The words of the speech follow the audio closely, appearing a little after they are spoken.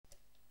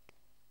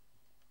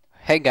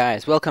Hey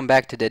guys, welcome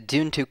back to the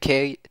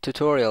D2K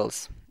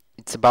tutorials.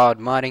 It's about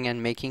modding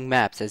and making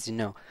maps, as you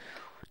know.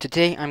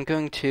 Today I'm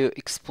going to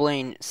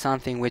explain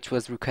something which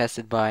was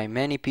requested by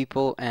many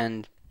people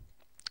and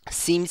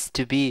seems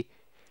to be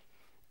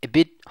a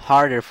bit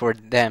harder for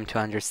them to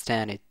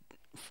understand it.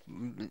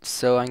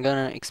 So I'm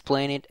gonna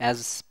explain it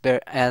as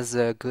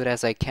good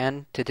as I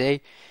can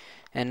today,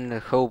 and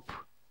hope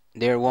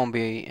there won't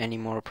be any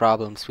more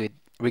problems with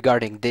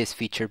regarding this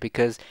feature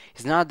because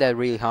it's not that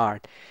really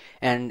hard.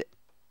 And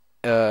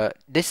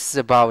this is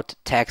about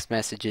text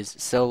messages.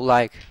 So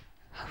like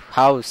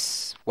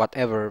house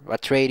whatever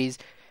Atreides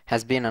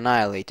has been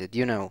annihilated,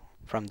 you know,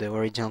 from the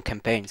original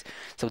campaigns.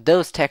 So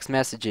those text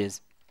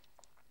messages,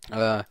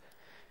 uh,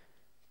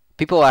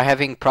 people are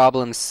having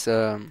problems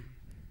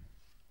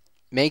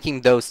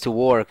making those to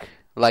work.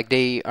 Like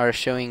they are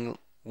showing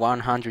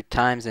 100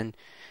 times and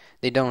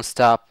they don't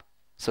stop.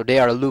 So they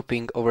are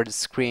looping over the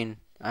screen.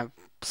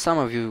 Some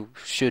of you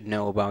should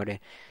know about it.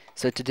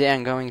 So today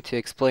I'm going to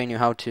explain you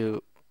how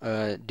to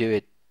do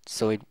it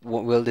so it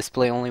will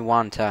display only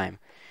one time.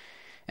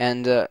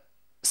 And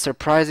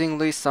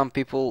surprisingly, some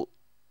people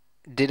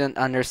didn't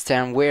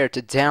understand where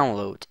to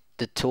download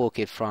the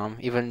toolkit from,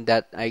 even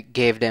that I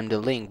gave them the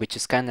link, which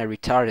is kind of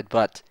retarded,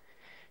 but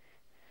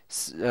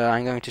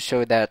I'm going to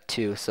show that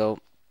too. So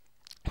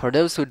for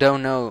those who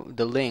don't know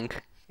the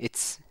link,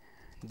 it's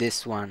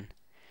this one.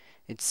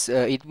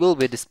 It will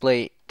be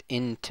displayed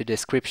into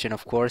description,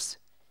 of course.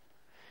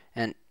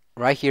 And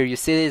right here you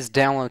see this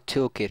download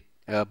toolkit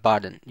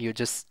button. You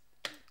just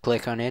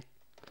click on it.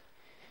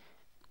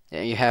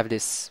 And you have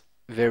this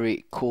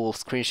very cool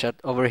screenshot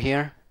over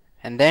here.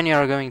 And then you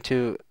are going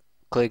to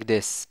click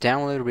this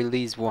download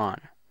release 1.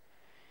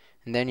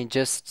 And then it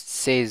just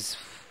says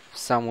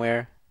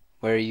somewhere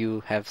where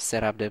you have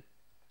set up the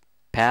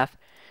path.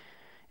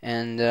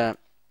 And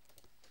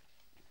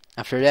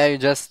after that you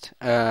just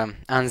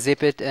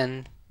unzip it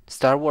and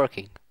start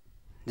working.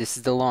 This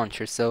is the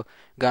launcher, so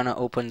gonna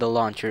open the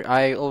launcher.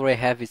 I already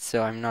have it,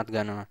 so I'm not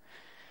gonna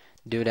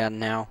do that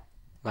now,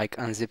 like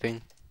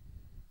unzipping.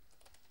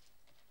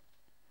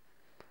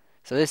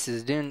 So this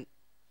is doing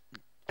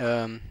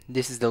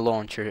this is the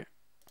launcher.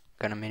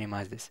 Gonna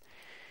minimize this.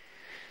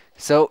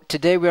 So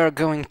today we are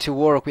going to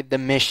work with the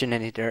Mission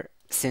Editor,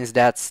 since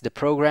that's the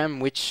program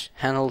which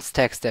handles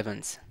text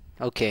events.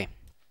 Okay,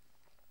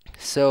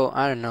 so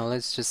I don't know,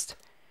 let's just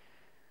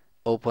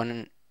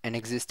open an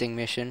existing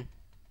mission,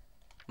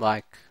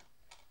 like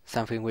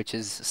something which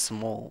is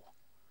small.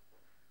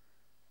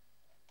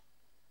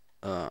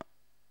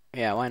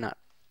 Yeah, why not?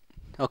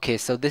 Okay,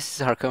 so this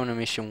is Harkonnen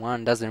mission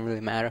 1, doesn't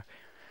really matter.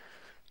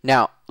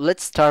 Now,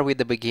 let's start with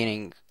the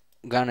beginning.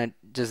 Gonna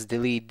just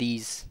delete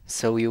these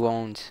so you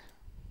won't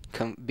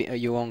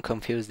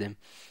confuse them,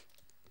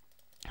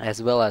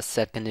 as well as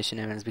set condition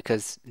events,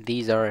 because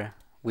these are,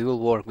 we will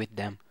work with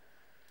them.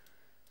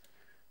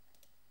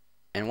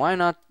 And why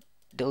not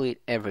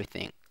delete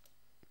everything?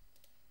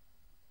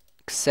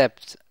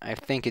 Except I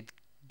think it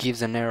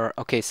gives an error.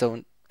 Okay,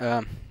 so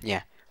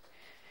yeah.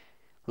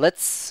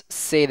 Let's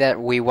say that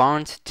we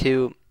want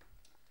to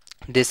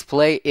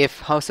display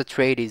if House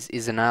Atreides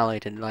is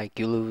annihilated, like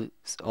you lose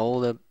all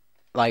the,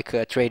 like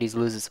Atreides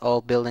loses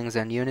all buildings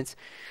and units.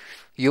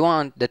 You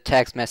want the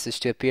text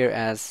message to appear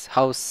as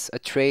House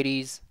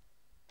Atreides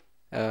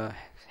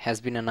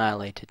has been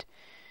annihilated.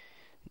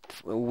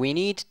 We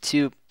need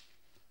to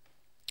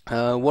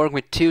work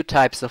with two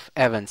types of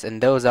events,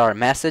 and those are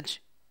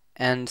message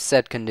and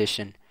set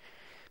condition.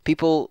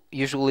 People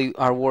usually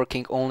are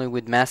working only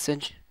with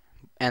message,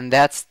 and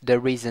that's the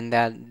reason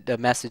that the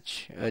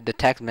message, the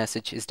text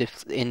message,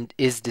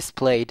 is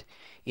displayed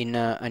in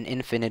an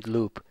infinite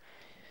loop.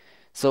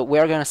 So we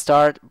are gonna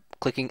start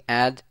clicking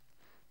add,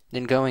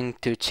 then going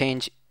to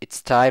change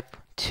its type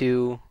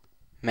to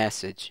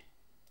message.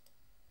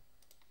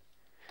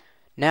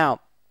 Now,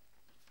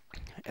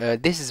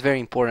 this is very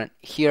important.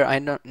 Here I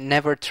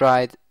never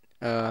tried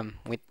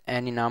with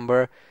any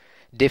number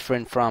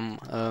different from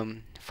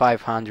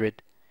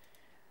 500.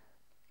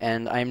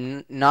 And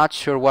I'm not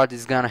sure what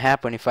is gonna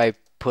happen if I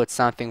put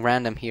something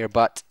random here,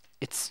 but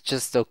it's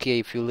just okay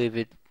if you leave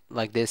it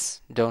like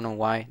this. Don't know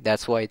why,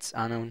 that's why it's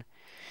unknown.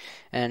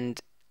 And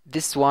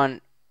this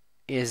one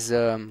is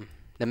the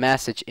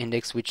message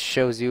index, which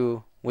shows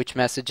you which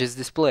message is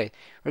displayed.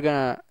 We're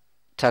gonna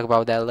talk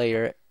about that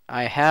later.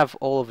 I have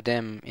all of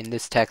them in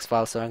this text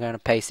file, so I'm gonna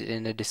paste it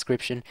in the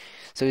description.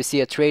 So you see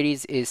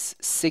Atreides is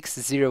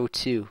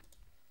 602.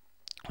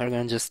 We're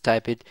gonna just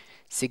type it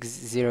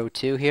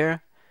 602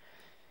 here.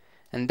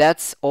 And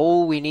that's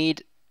all we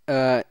need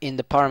in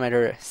the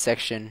parameter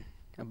section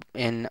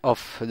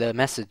of the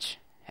message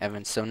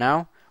event. So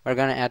now we're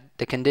gonna add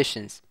the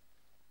conditions.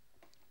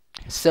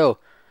 So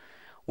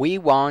we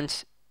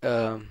want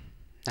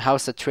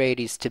House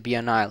Atreides to be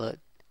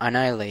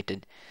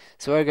annihilated.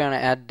 So we're gonna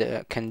add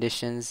the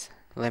conditions.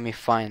 Let me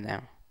find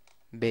them.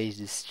 Base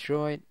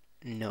destroyed.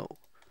 No.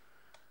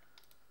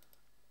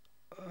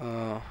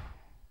 We're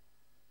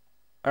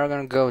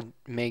gonna go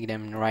make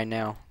them right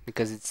now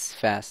because it's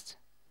fast.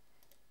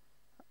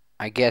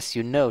 I guess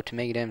you know to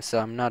make them, so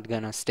I'm not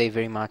gonna stay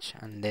very much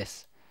on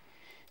this.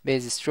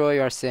 Base destroy,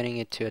 you are setting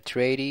it to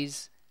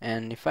Atreides,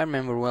 and if I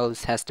remember well,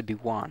 this has to be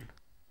 1.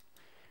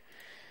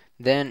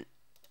 Then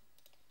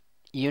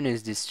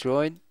units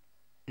destroyed.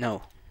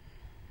 No.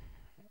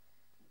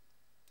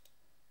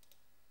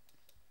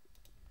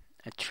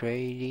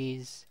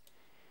 Atreides.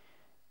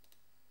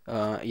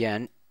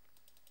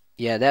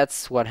 Yeah,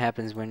 that's what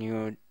happens when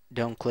you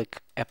don't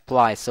click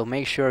apply. So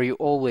make sure you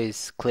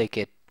always click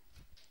it.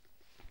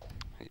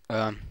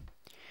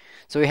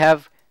 So we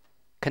have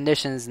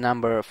conditions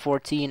number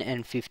 14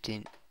 and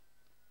 15.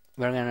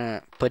 We're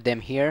gonna put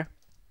them here.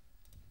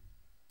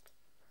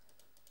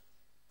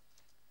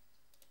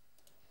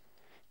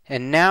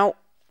 And now,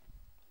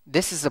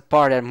 this is a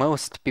part that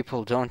most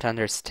people don't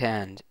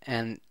understand,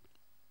 and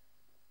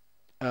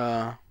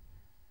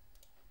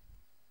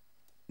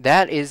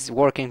that is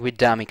working with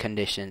dummy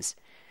conditions.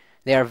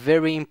 They are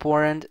very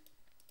important,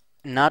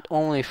 not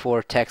only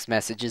for text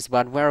messages,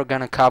 but we're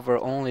gonna cover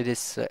only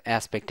this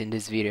aspect in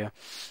this video.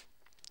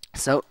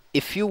 So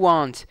if you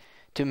want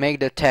to make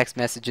the text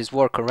messages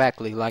work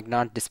correctly, like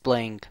not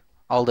displaying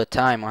all the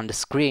time on the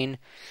screen,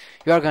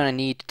 you are gonna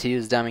need to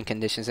use dummy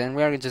conditions, and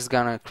we're just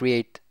gonna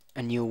create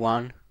a new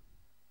one.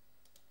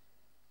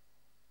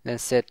 Then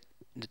set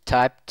the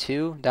type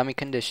to dummy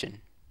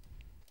condition,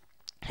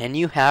 and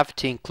you have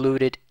to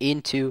include it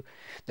into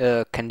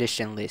the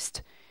condition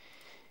list.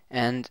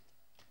 And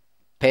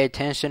pay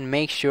attention,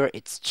 make sure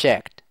it's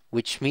checked,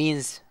 which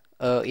means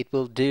it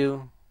will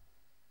do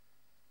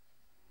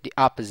the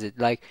opposite.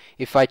 Like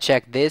if I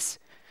check this,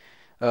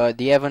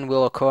 the event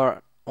will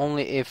occur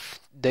only if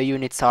the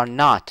units are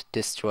not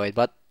destroyed,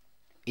 but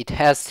it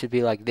has to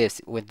be like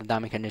this with the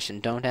dummy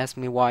condition. Don't ask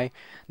me why,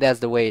 that's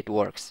the way it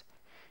works.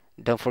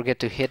 Don't forget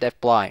to hit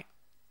apply.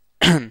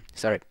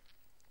 Sorry.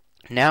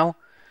 Now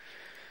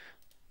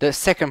the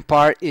second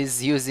part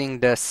is using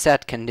the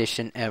set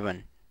condition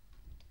event.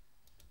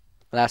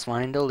 Last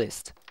one in the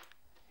list.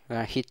 We're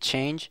gonna hit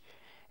change,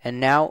 and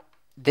now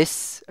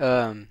this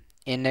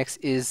index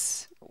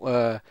is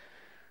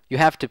you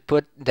have to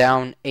put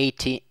down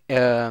 80.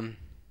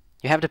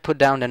 You have to put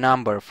down the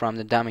number from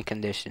the dummy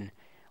condition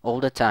all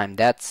the time.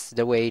 That's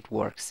the way it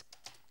works.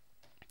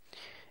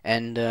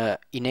 And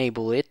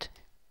enable it.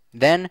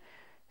 Then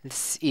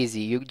it's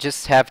easy. You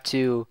just have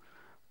to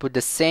put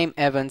the same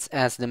events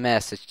as the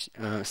message.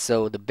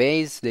 So the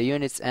base, the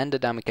units, and the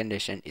dummy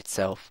condition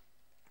itself.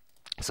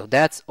 So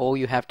that's all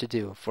you have to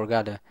do.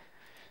 Forgot the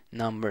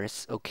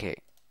numbers. Okay.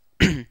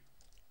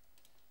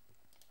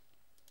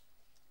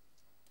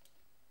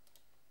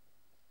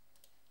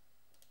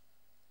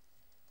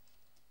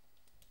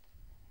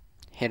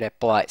 Hit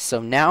apply.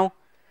 So now,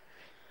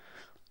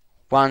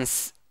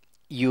 once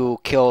you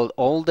killed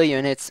all the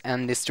units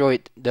and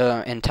destroyed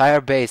the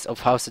entire base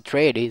of House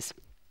Atreides,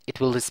 it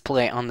will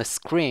display on the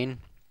screen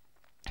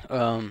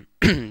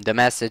the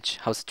message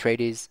House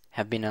Atreides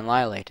have been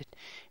annihilated.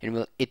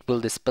 It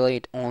will display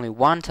it only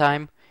one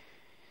time,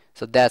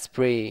 so that's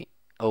pretty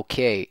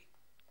okay.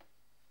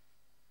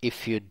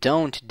 If you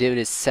don't do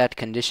this set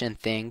condition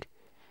thing,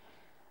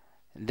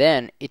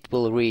 then it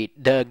will read,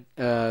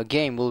 the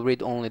game will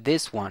read only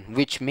this one,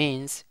 which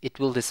means it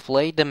will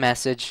display the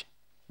message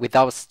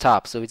without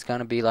stop. So it's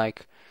gonna be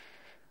like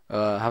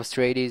House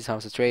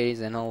Atreides,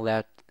 and all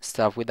that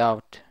stuff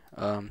without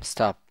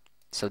stop.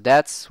 So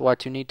that's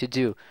what you need to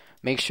do.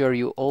 Make sure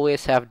you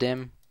always have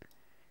them,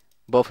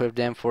 both of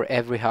them, for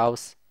every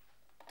house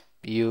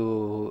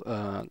you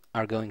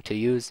are going to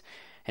use,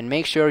 and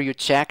make sure you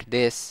check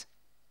this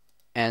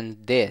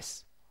and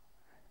this,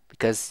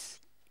 because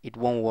it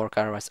won't work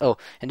otherwise. Oh,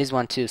 and this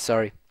one too,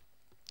 sorry.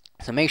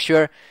 So make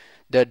sure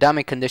the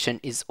dummy condition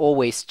is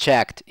always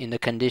checked in the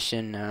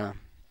condition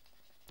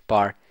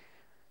bar,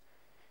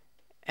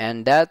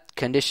 and that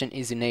condition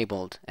is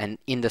enabled and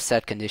in the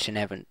set condition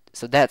event.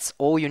 So that's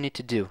all you need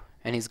to do,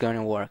 and it's going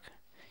to work.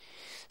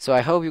 So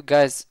I hope you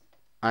guys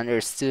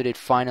understood it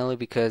finally,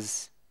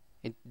 because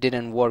it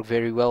didn't work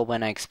very well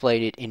when I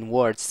explained it in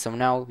words. So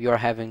now you're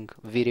having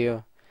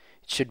video,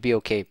 it should be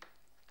okay.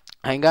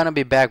 I'm gonna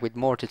be back with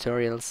more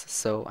tutorials,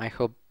 so I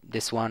hope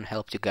this one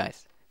helped you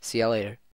guys. See ya later.